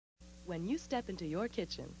when you step into your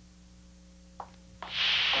kitchen.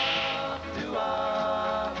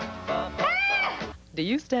 Do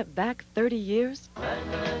you step back 30 years?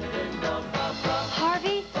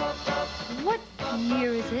 Harvey, what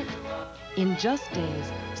year is it? In just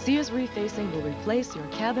days, Sears Refacing will replace your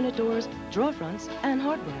cabinet doors, drawer fronts, and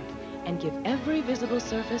hardware, and give every visible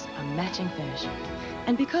surface a matching finish.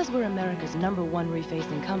 And because we're America's #1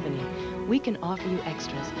 refacing company, we can offer you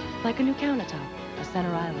extras, like a new countertop, a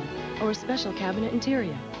center island, or a special cabinet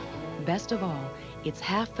interior. Best of all, it's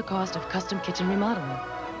half the cost of custom kitchen remodeling.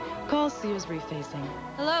 Call Sears Refacing.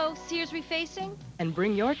 Hello, Sears Refacing? And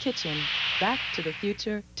bring your kitchen back to the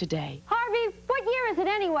future today. Harvey, what year is it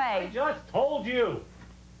anyway? I just told you.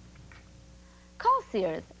 Call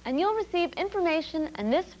Sears, and you'll receive information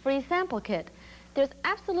and this free sample kit. There's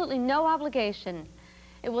absolutely no obligation.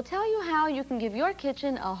 It will tell you how you can give your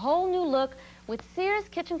kitchen a whole new look with Sears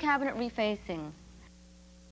Kitchen Cabinet Refacing.